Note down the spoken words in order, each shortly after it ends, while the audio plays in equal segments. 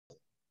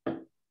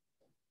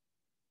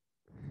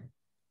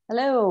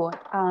Hello,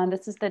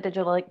 this is the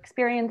digital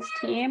experience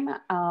team.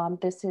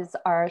 This is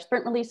our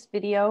sprint release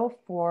video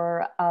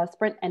for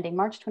sprint ending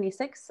March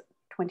 26,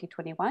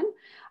 2021.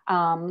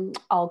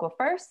 I'll go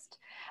first.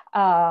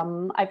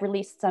 I've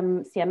released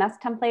some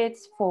CMS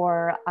templates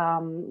for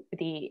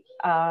the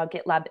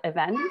GitLab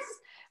events.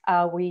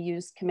 We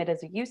use commit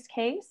as a use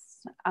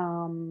case.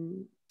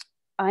 I'm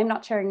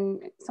not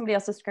sharing, somebody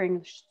else is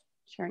screen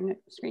sharing.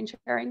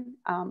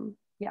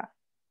 Yeah,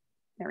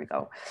 there we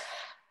go.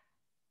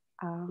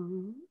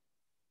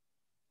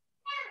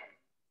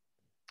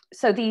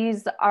 So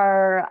these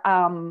are,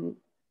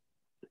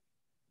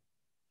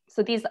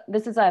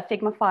 this is a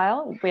Figma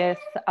file with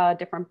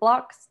different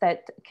blocks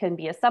that can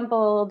be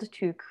assembled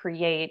to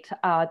create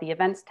the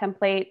events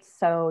template.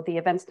 So the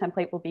events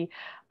template will be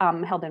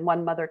held in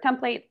one mother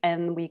template,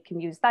 and we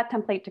can use that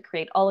template to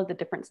create all of the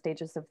different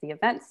stages of the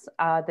events.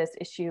 This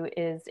issue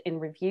is in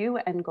review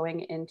and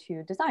going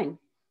into design.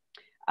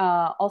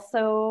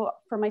 Also,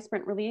 for my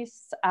sprint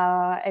release,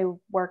 I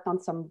worked on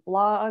some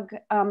blog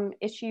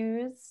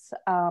issues.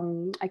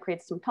 I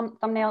created some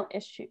thumbnail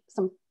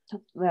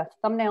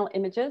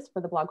images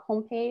for the blog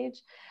homepage.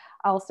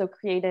 I also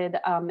created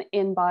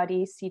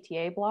in-body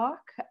CTA block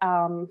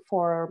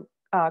for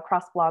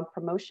cross-blog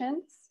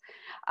promotions.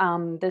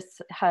 This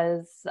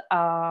has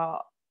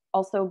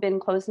also been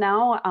closed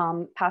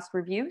now, past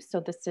review. So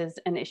this is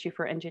an issue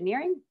for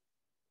engineering.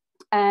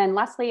 And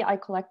lastly, I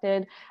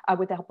collected,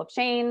 with the help of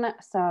Shane,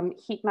 some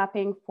heat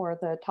mapping for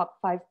the top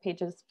 5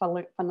 pages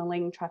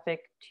funneling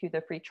traffic to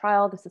the free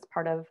trial. This is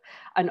part of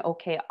an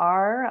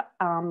OKR.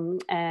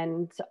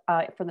 And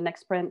for the next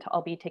sprint,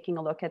 I'll be taking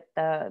a look at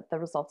the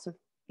results of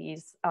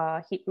these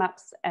heat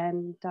maps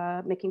and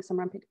making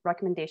some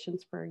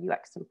recommendations for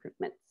UX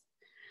improvements.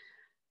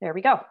 There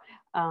we go.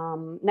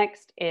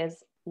 Next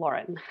is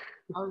Lauren.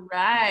 All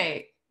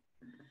right.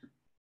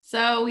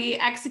 So we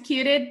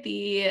executed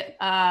the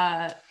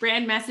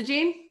brand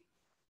messaging,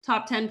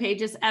 top 10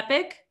 pages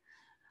epic.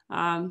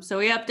 So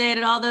we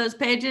updated all those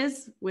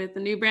pages with the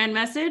new brand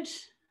message.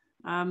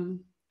 I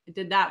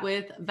did that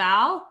with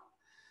Val,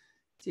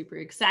 super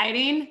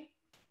exciting,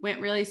 went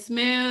really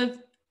smooth.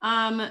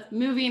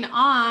 Moving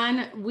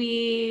on,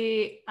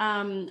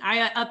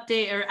 I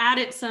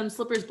added some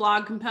Slippers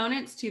blog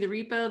components to the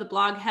repo, the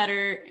blog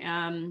header,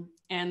 and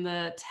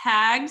the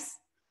tags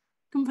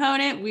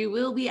component. We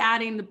will be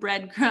adding the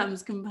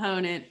breadcrumbs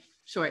component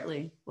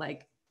shortly,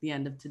 like the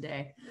end of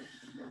today.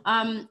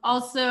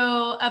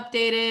 Also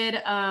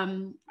updated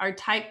our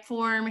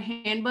Typeform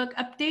handbook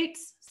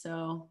updates.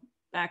 So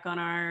back on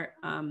our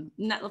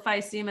Netlify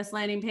CMS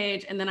landing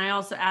page. And then I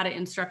also added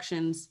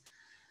instructions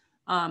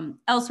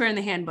elsewhere in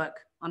the handbook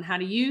on how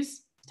to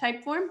use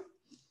Typeform.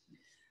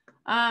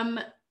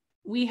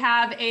 We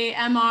have a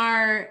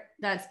MR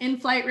that's in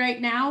flight right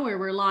now where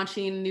we're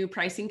launching a new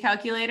pricing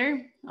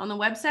calculator on the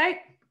website.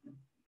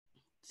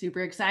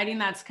 Super exciting.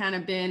 That's kind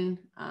of been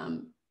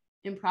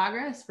in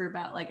progress for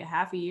about like a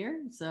half a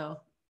year. So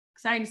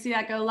exciting to see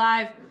that go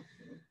live.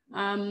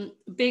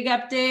 Big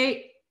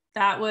update.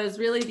 That was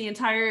really the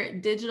entire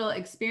digital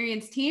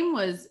experience team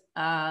was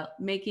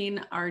making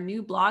our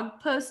new blog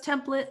post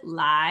template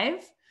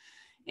live.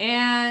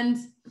 And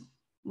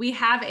we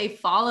have a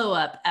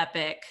follow-up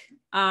epic,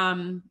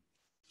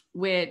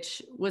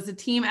 which was a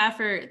team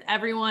effort.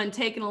 Everyone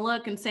taking a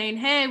look and saying,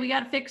 hey, we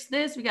got to fix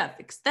this. We got to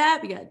fix that.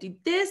 We got to do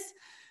this.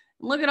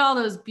 And look at all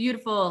those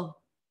beautiful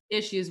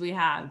issues we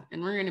have.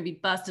 And we're going to be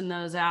busting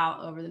those out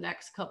over the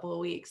next couple of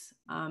weeks.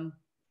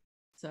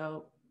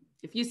 So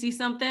if you see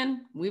something,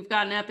 we've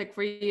got an epic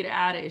for you to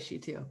add an issue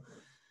to.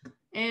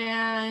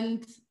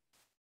 And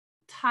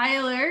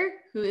Tyler,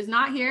 who is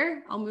not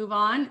here, I'll move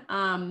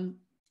on.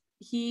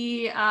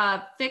 He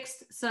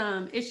fixed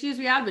some issues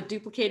we had with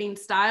duplicating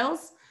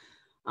styles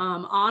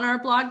on our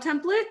blog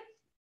template.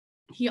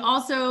 He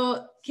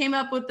also came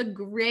up with a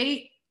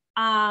great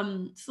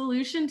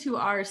solution to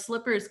our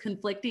Slippers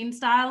conflicting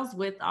styles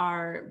with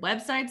our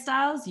website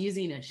styles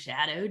using a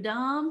shadow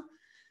DOM,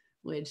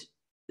 which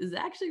is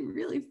actually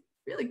really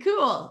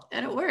cool,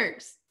 and it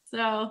works.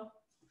 So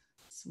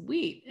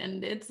sweet,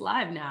 and it's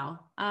live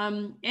now.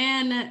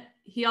 And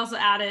he also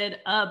added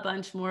a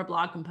bunch more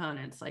blog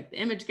components like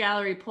the image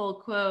gallery, pull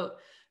quote,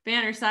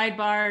 banner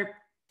sidebar,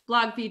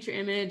 blog feature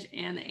image,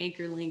 and the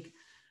anchor link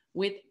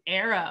with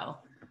arrow.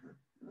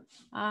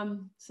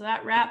 So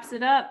that wraps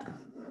it up.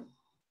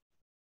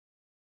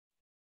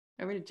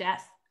 Over to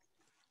Jess.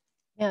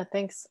 Yeah,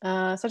 thanks. So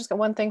I just got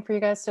one thing for you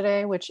guys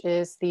today, which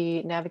is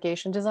the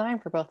navigation design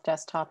for both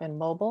desktop and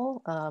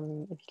mobile.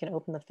 If you can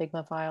open the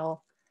Figma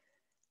file,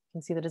 you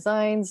can see the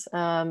designs.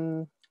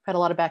 Had a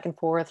lot of back and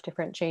forth,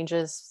 different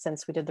changes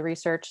since we did the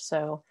research.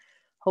 So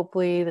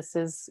hopefully this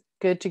is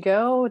good to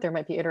go. There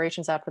might be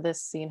iterations after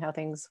this, seeing how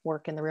things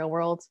work in the real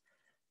world.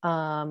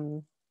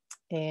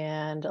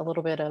 And a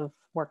little bit of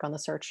work on the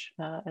search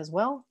as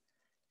well.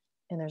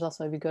 And there's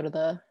also, if you go to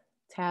the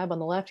tab on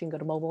the left, you can go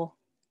to mobile.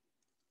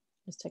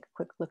 Just take a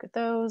quick look at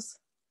those.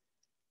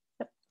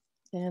 Yep.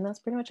 And that's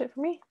pretty much it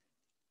for me.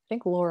 I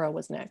think Laura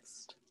was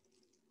next.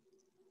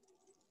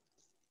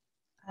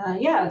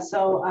 Yeah,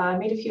 so I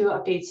made a few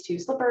updates to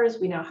Slippers.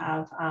 We now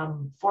have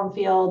form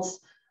fields.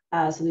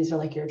 So these are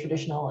like your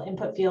traditional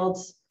input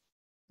fields,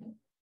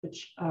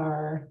 which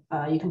are,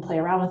 you can play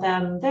around with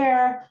them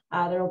there.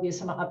 There will be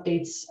some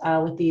updates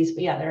with these,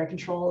 but yeah, there are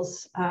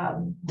controls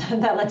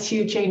that lets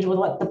you change with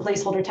what the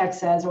placeholder text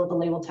says or what the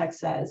label text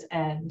says,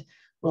 and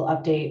will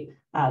update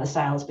the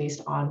styles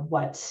based on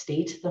what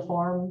state the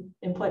form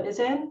input is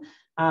in.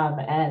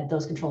 And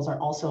those controls are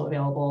also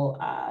available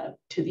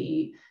to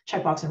the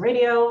checkbox and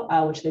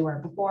radio, which they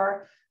weren't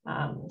before.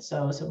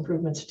 So some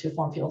improvements to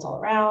form fields all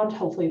around.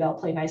 Hopefully they'll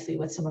play nicely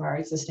with some of our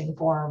existing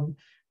form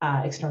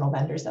external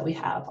vendors that we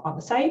have on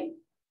the site.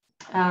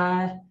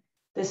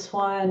 This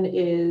one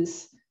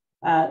is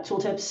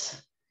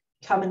tooltips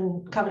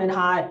coming in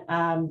hot.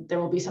 There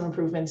will be some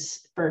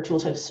improvements for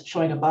tooltips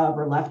showing above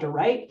or left or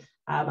right,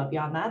 but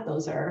beyond that,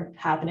 those are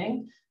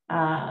happening.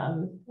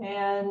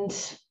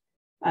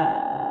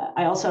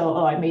 I also,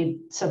 I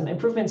made some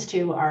improvements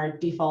to our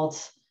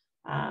default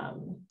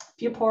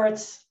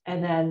viewports.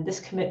 And then this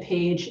commit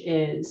page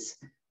is,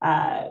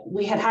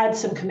 we had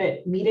some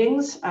commit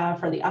meetings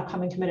for the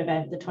upcoming commit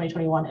event, the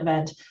 2021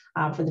 event,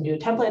 for the new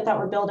template that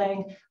we're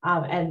building.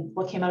 And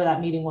what came out of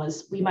that meeting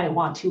was we might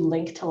want to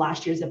link to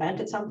last year's event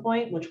at some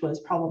point, which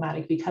was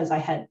problematic because I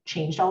had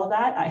changed all of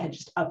that. I had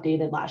just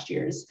updated last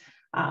year's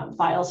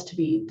files to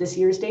be this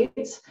year's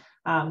dates.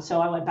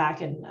 So I went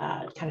back and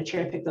kind of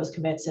cherry picked those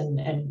commits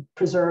and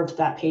preserved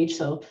that page.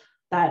 So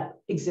that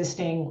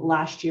existing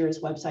last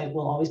year's website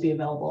will always be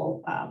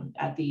available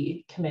at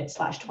the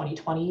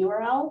commit/2020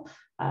 URL.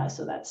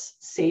 So that's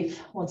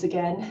safe, once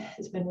again,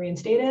 has been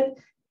reinstated.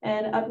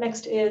 And up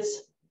next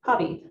is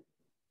Javi.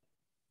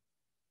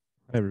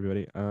 Hi,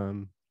 everybody.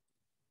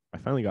 I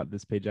finally got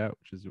this page out,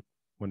 which is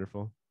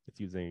wonderful. It's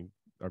using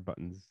our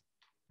buttons,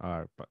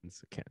 I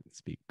can't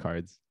speak,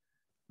 cards.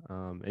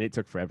 And it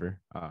took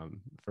forever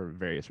for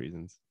various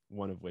reasons.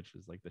 One of which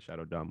is like the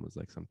shadow DOM was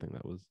like something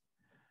that I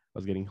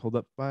was getting hold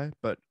up by,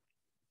 but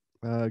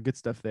good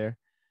stuff there.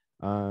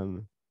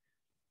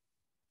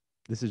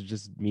 This is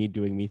just me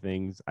doing me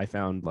things. I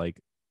found like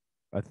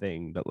a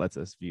thing that lets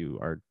us view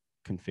our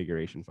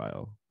configuration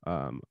file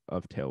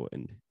of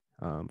Tailwind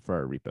for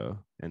our repo.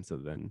 And so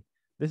then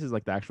this is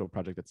like the actual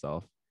project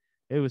itself.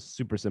 It was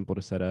super simple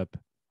to set up.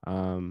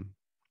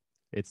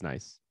 It's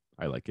nice.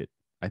 I like it.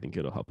 I think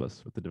it'll help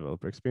us with the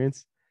developer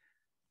experience.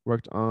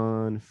 Worked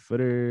on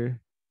footer,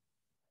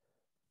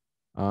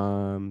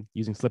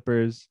 using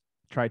Slippers,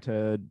 tried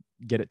to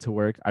get it to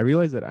work. I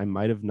realized that I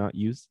might have not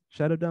used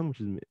Shadow DOM,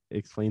 which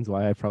explains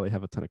why I probably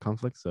have a ton of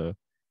conflicts. So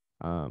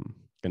gonna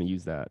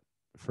use that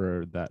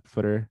for that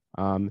footer.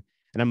 And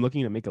I'm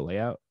looking to make a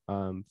layout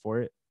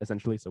for it,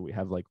 essentially. So we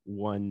have like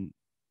one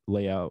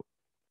layout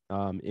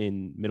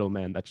in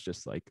middleman that's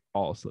just like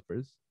all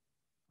Slippers.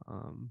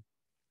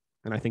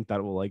 And I think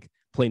that will like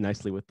play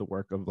nicely with the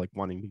work of like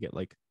wanting to get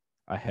like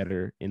a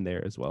header in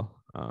there as well,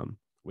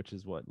 which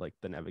is what like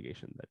the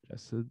navigation that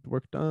Jess had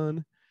worked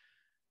on.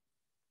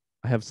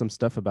 I have some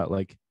stuff about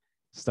like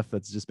stuff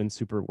that's just been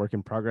super work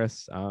in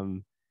progress.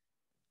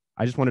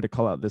 I just wanted to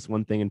call out this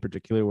one thing in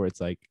particular where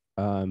it's like,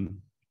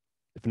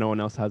 if no one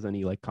else has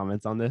any like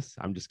comments on this,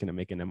 I'm just gonna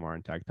make an MR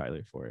and tag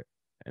Tyler for it.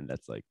 And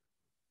that's like,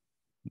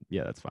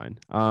 yeah, that's fine.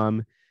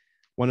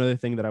 One other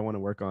thing that I want to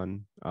work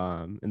on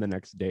in the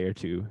next day or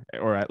two,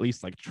 or at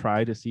least like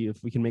try to see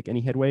if we can make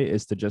any headway,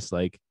 is to just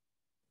like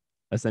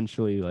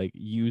essentially like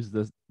use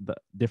the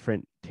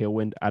different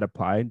Tailwind add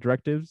apply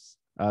directives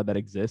that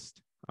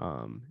exist,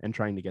 and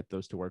trying to get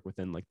those to work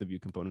within like the view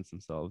components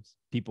themselves.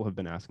 People have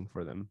been asking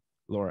for them.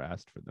 Laura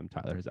asked for them.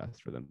 Tyler has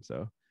asked for them.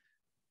 So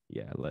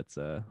yeah, let's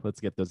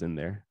get those in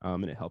there.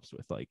 And it helps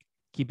with like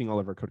keeping all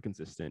of our code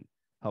consistent,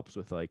 helps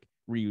with like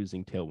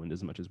reusing Tailwind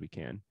as much as we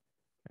can.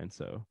 And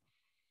so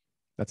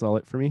that's all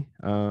it for me.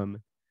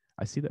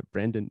 I see that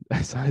Brandon,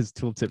 I saw his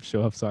tooltip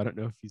show up, so I don't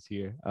know if he's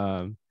here.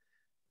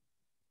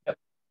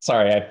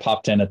 Sorry, I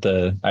popped in at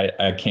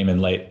I came in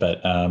late,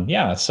 but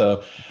yeah,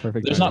 so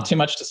Perfect there's not too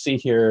much to see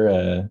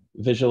here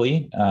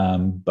visually,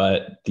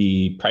 but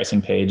the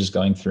pricing page is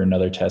going through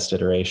another test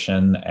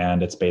iteration,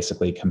 and it's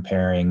basically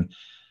comparing,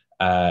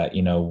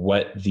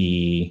 what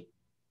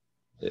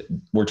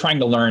we're trying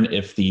to learn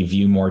if the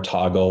view more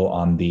toggle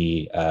on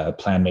the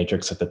plan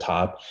matrix at the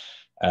top,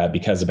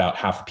 because about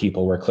half the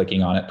people were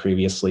clicking on it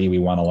previously. We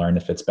want to learn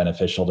if it's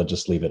beneficial to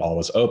just leave it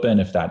always open,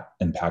 if that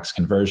impacts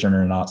conversion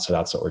or not. So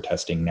that's what we're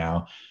testing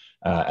now.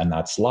 And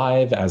that's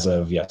live as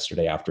of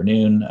yesterday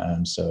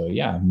afternoon. So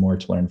yeah, more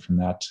to learn from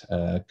that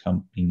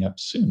coming up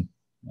soon.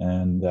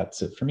 And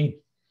that's it for me.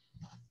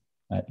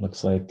 It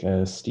looks like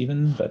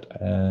Stephen, but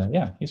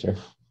yeah, he's here.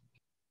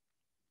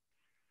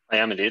 I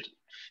am indeed.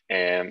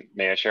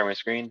 May I share my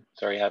screen?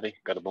 Sorry, Javi,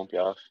 got to bump you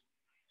off.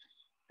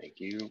 Thank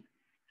you.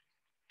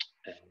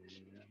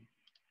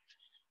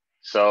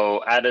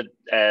 So added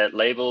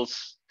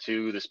labels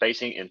to the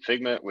spacing in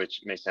Figma,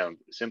 which may sound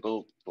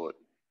simple, but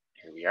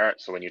here we are.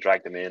 So when you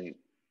drag them in,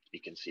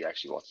 you can see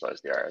actually what size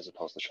they are, as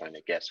opposed to trying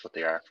to guess what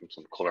they are from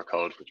some color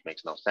code, which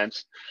makes no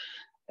sense.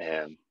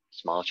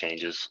 Small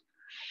changes.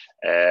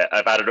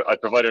 I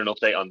provided an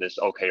update on this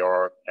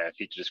OKR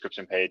feature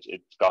description page.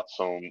 It's got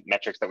some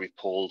metrics that we've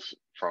pulled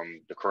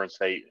from the current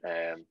state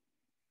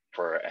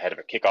for ahead of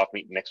a kickoff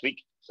meeting next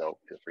week. So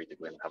feel free to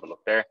go in and have a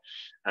look there.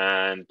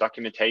 And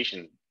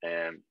documentation.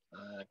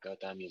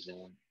 Goddamn you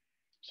Zoom.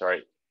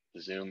 Sorry,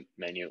 the Zoom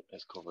menu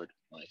has covered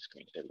my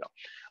screen. There we go.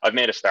 I've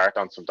made a start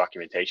on some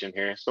documentation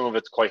here. Some of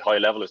it's quite high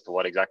level as to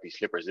what exactly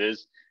Slippers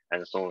is,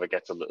 and some of it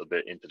gets a little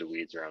bit into the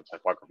weeds around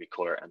typography,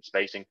 color, and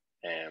spacing,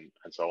 and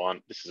so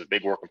on. This is a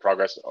big work in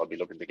progress. I'll be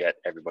looking to get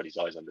everybody's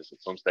eyes on this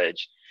at some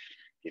stage.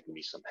 Giving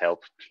me some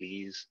help,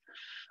 please,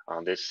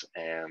 on this.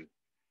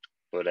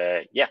 But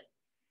yeah,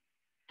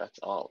 that's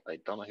all. I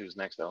don't know who's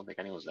next. I don't think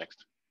anyone's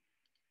next.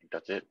 I think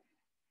that's it.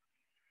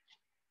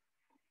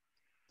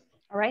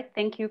 All right,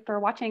 thank you for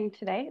watching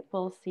today.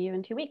 We'll see you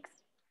in 2 weeks.